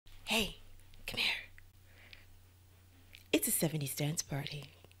Hey, come here. It's a 70s dance party.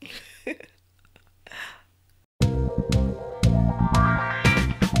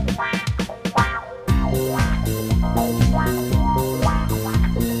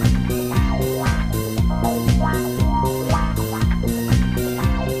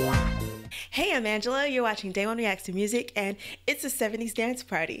 Hey, I'm Angela. You're watching DayOne Reacts to Music, and it's a 70s dance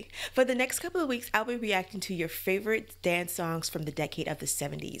party. For the next couple of weeks, I'll be reacting to your favorite dance songs from the decade of the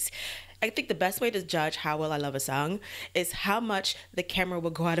 70s. I think the best way to judge how well I love a song is how much the camera will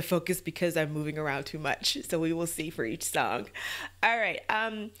go out of focus because I'm moving around too much. So we will see for each song. All right,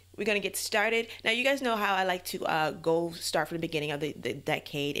 we're gonna get started. Now, you guys know how I like to start from the beginning of the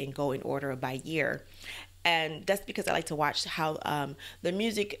decade and go in order by year. And that's because I like to watch how the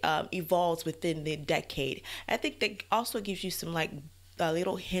music evolves within the decade. I think that also gives you some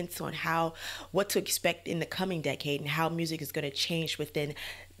little hints on what to expect in the coming decade and how music is going to change within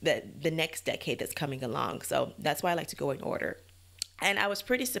the next decade that's coming along. So that's why I like to go in order. And I was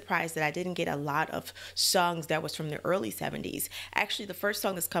pretty surprised that I didn't get a lot of songs that was from the early 70s. Actually, the first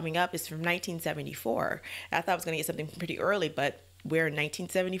song that's coming up is from 1974. I thought I was going to get something pretty early, but we're in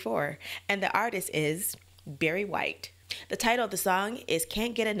 1974. And the artist is Barry White. The title of the song is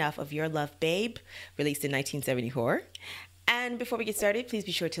Can't Get Enough of Your Love, Babe, released in 1974. And before we get started, please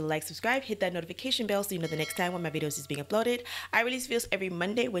be sure to like, subscribe, hit that notification bell so you know the next time when my videos is being uploaded. I release videos every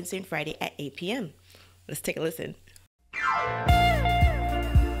Monday, Wednesday, and Friday at 8 p.m. Let's take a listen.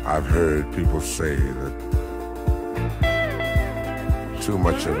 I've heard people say that too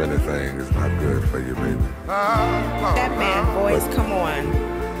much of anything is not good for you, baby. That man voice, come on.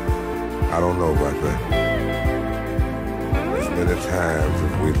 I don't know about that. As many times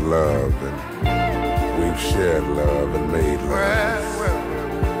as we've loved and we've shared love and made love,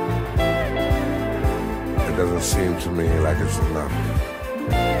 it doesn't seem to me like it's enough.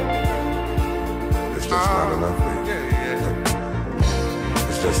 It's just not enough, baby.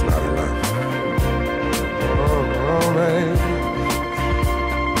 It's just not enough. Oh, baby.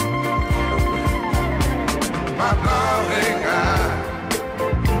 My darling, I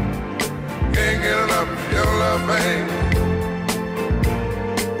can't get enough of your love, baby.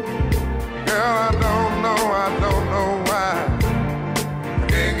 Girl, I don't know why I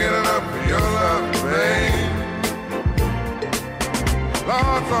can't get enough of your love, baby.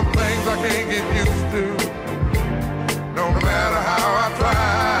 Lord, some things I can't get used to, no matter how I try.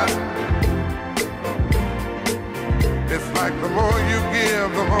 It's like the more you give,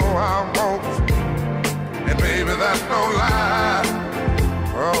 the more I want, and baby, that's no lie.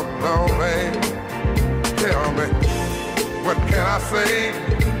 Oh no, baby, tell me, what can I say?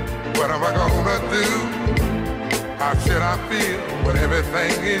 What am I gonna do? How should I feel when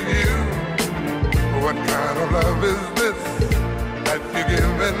everything is you? What kind of love is this that you're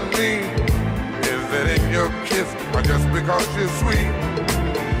giving me? Is it in your kiss or just because you're sweet?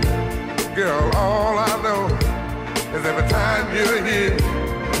 Girl, all I know is every time you're here,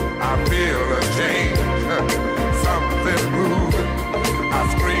 I feel a change, something moving. I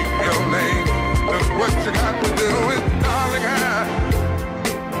scream your name. Look what you got to do with, darling, I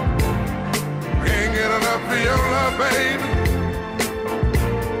can't get enough of your love, baby.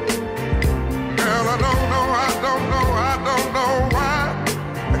 Girl, I don't know why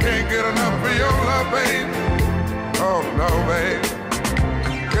I can't get enough of your love, baby. Oh no, baby.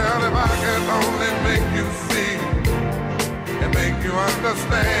 Girl, if I could only make you see and make you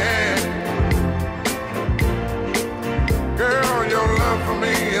understand. Girl, your love for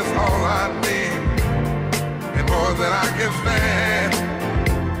me is all I need, and more than I can stand.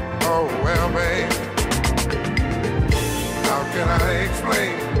 Oh, well, babe, how can I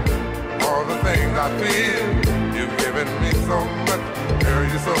explain all the things I feel? You've given me so much, girl,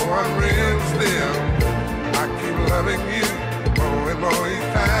 you're so unreal still. I keep loving you more and more each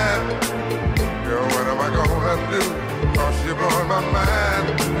time. Girl, what am I gonna do? 'Cause you're blowing my mind.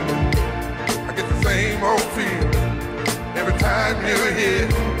 I get the same old feeling every time you're here.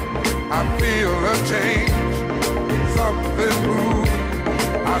 I feel a change, something moves.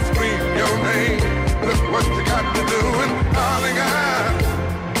 I scream your name. Look what you got to do, and darling, I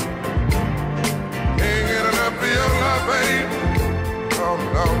can't get enough of your love, babe. Oh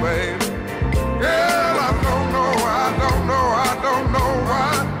no, babe. Girl, I don't know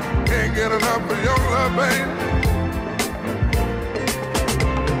why. Can't get enough of your love, babe.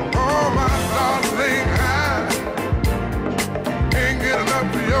 Oh my darling, I can't get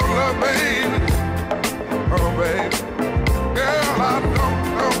enough of your love, baby. Oh, baby. Girl, I don't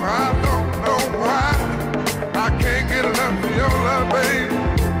know why I can't get enough of your love, baby.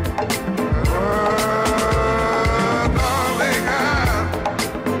 Darling, I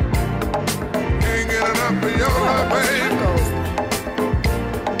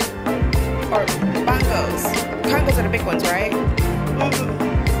big ones, right?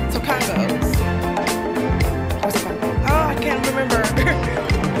 So congos. What's it called? Oh, I can't remember.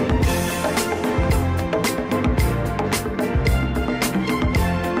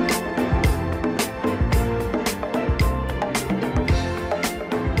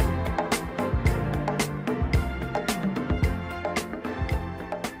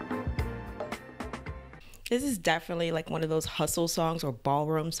 This is definitely like one of those hustle songs or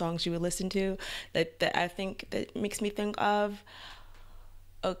ballroom songs you would listen to that I think that makes me think of.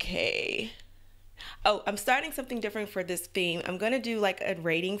 Okay. Oh, I'm starting something different for this theme. I'm going to do like a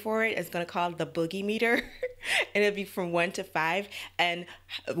rating for it. It's going to call it the boogie meter. And it'll be from 1 to 5. And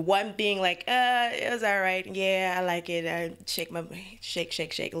 1 being like, it was all right. Yeah, I like it. I shake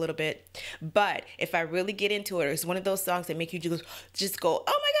a little bit. But if I really get into it, it's one of those songs that make you just go, oh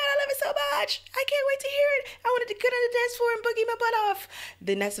my God, I love it so much. I can't wait to hear it. I wanted to get on the dance floor and boogie my butt off.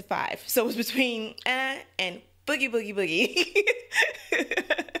 Then that's a 5. So it's between and boogie, boogie, boogie.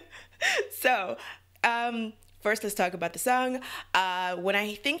 So, first let's talk about the song. When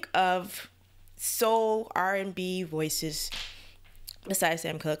I think of soul R&B voices, besides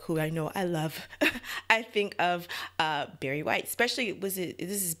Sam Cooke, who I know I love, I think of Barry White. Especially, this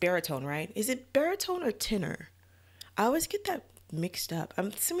is baritone, right? Is it baritone or tenor? I always get that mixed up. I'm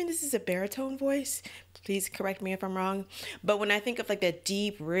assuming this is a baritone voice. Please correct me if I'm wrong. But when I think of like that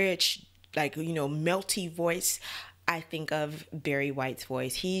deep, rich, like, you know, melty voice, I think of Barry White's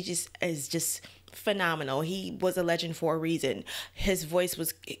voice. He is just phenomenal. He was a legend for a reason. His voice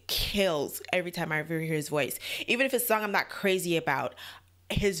kills every time I ever hear his voice. Even if it's a song I'm not crazy about,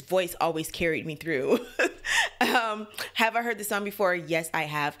 his voice always carried me through. Have I heard the song before? Yes, I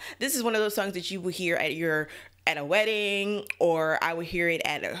have. This is one of those songs that you will hear at a wedding, or I would hear it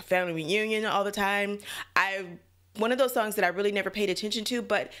at a family reunion all the time. One of those songs that I really never paid attention to,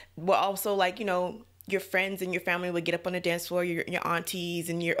 but will also, like, you know, your friends and your family would get up on the dance floor, your aunties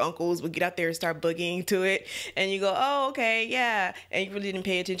and your uncles would get out there and start boogieing to it, and you go, oh, okay, yeah, and you really didn't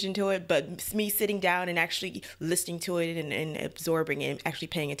pay attention to it. But me sitting down and actually listening to it and absorbing it and actually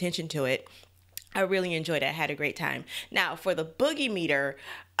paying attention to it, I really enjoyed it. I had a great time. Now, for the boogie meter,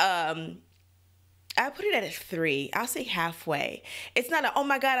 I put it at a 3. I'll say halfway. It's not a, oh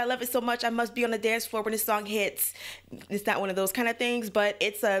my God, I love it so much, I must be on the dance floor when this song hits. It's not one of those kind of things, but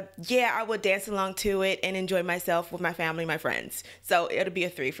it's a, yeah, I would dance along to it and enjoy myself with my family, my friends. So it'll be a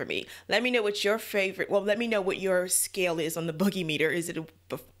 3 for me. Let me know what your favorite, let me know what your scale is on the boogie meter. Is it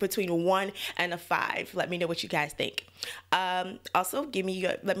between a 1 and a 5? Let me know what you guys think. Also,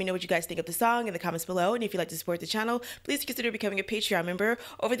 let me know what you guys think of the song in the comments below. And if you'd like to support the channel, please consider becoming a Patreon member.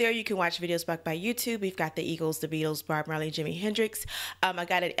 Over there, you can watch videos back by YouTube. We've got the Eagles, the Beatles, Bob Marley, Jimi Hendrix. I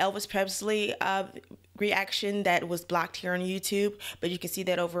got an Elvis Presley reaction that was blocked here on YouTube, but you can see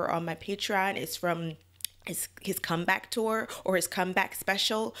that over on my Patreon. It's from his comeback tour, or his comeback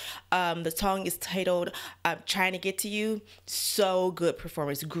special. The song is titled Trying to Get to You. So good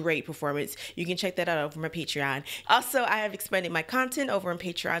performance, great performance. You can check that out over my Patreon. Also, I have expanded my content over on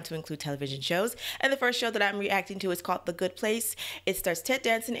Patreon to include television shows, and the first show that I'm reacting to is called The Good Place. It stars Ted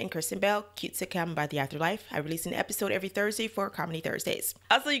Danson and Kristen Bell, cute sitcom about the afterlife. I release an episode every Thursday for Comedy Thursdays.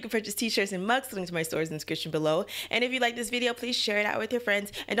 Also, you can purchase t-shirts and mugs, link to my stores in the description below. And if you like this video, please share it out with your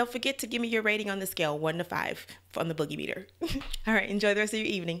friends, and don't forget to give me your rating on the scale 1 to 5 on the boogie meter. All right, enjoy the rest of your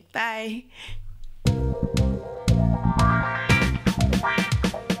evening. Bye.